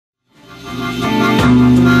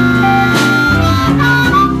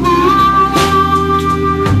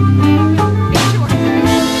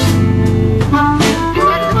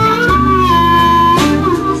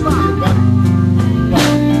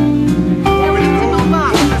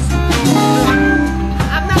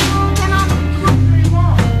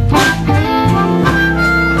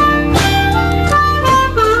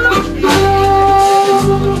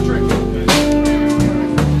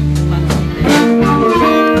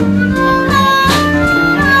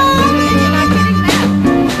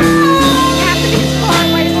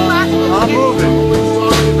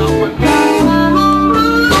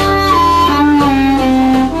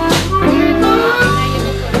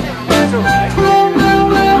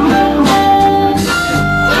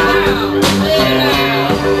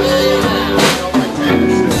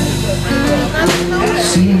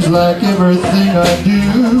like everything I do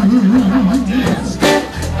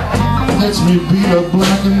lets me beat up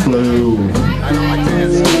black and blue.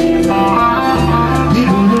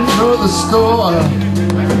 People who know the score,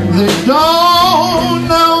 they don't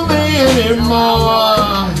know me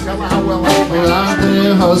anymore. Well, out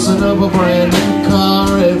there hustling up a brand new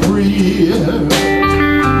car every year.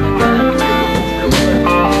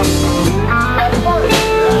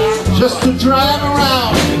 Just to drive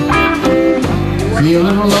around,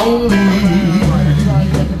 feeling lonely.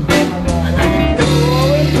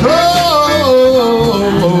 Oh,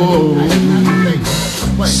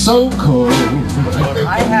 so cold.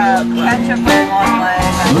 I have ketchup on one leg.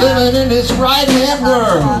 Living in this right-hand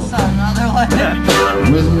world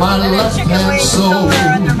with my left-hand soul.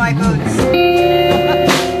 Under my boots.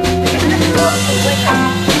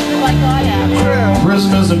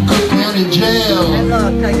 Prisoners in Cook County Jail,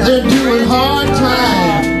 they're doing hard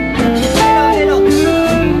time.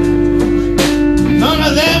 None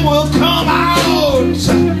of them will come out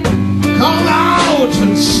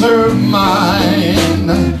and serve mine.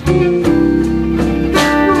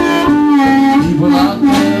 People out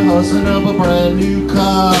there hustling up a brand new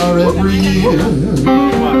car every year,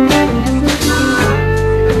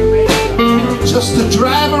 just to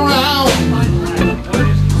drive around,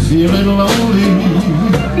 feeling lonely.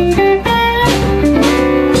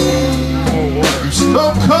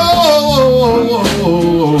 So cold,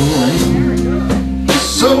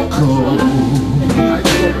 so cold.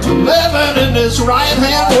 Living in this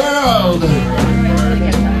right-hand world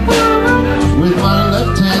with my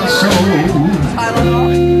left-hand soul.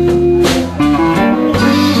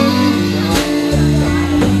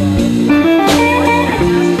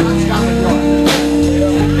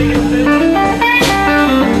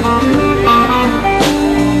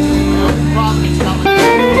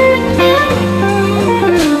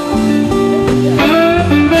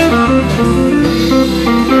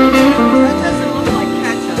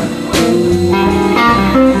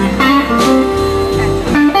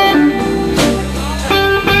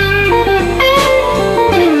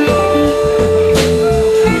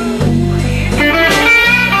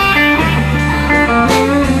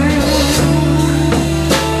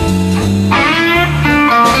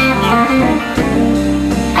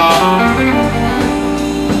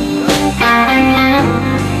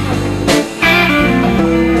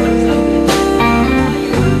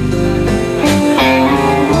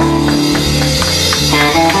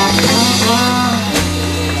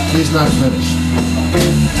 He's not finished.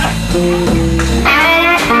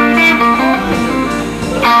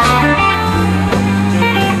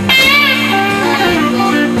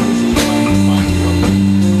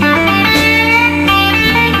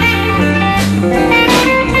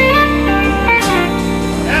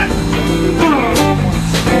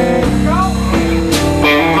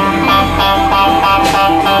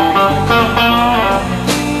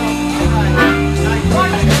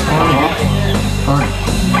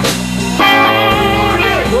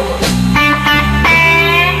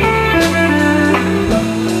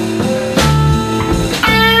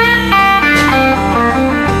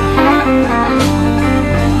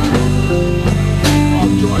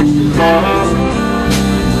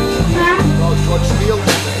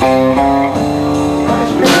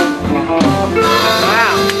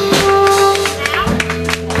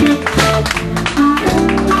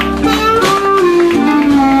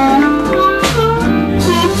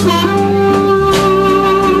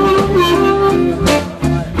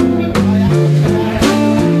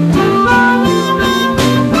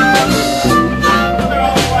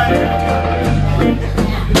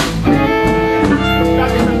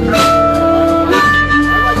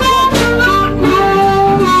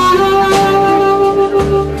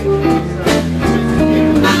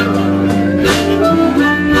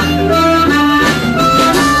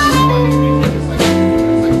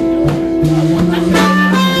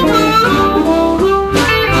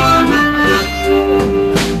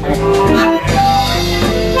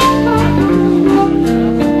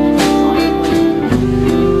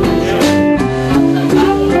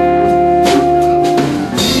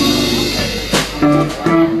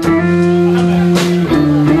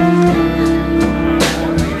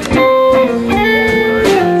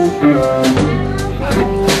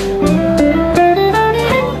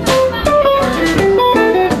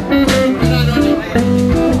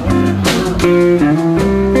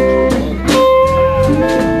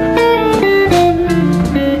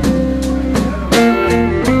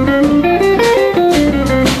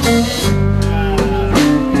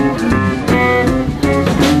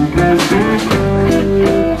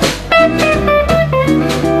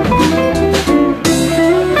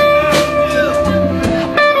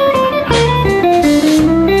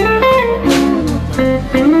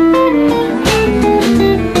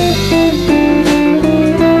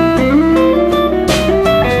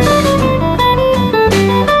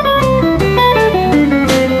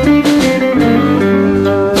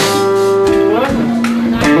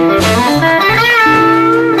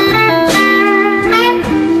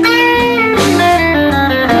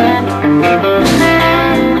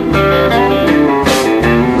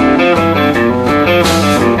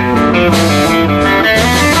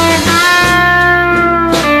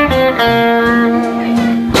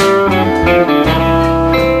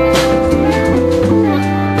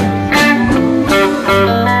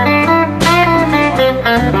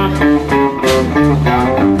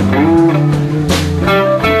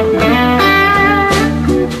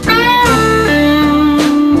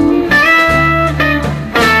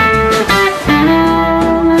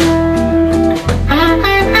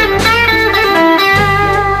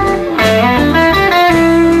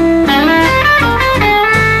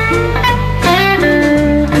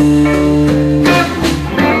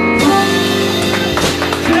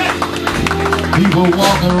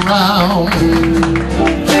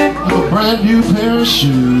 brand new pair of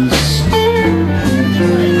shoes.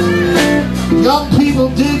 Young people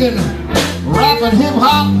digging, rapping hip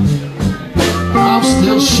hop. I'm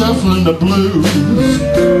still shuffling the blues.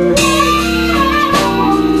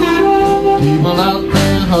 People out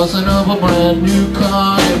there hustling up a brand new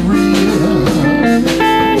car every year,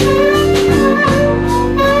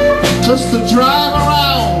 just to drive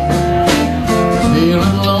around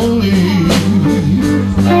feeling lonely.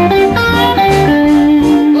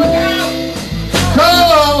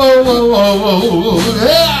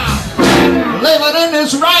 Yeah. Living in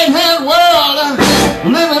this right-hand world,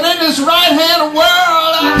 living in this right-hand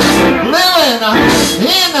world, living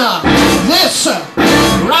in this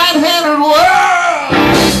right-handed world.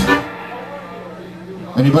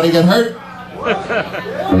 Anybody get hurt?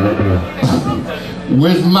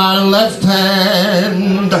 With my left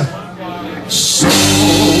hand. So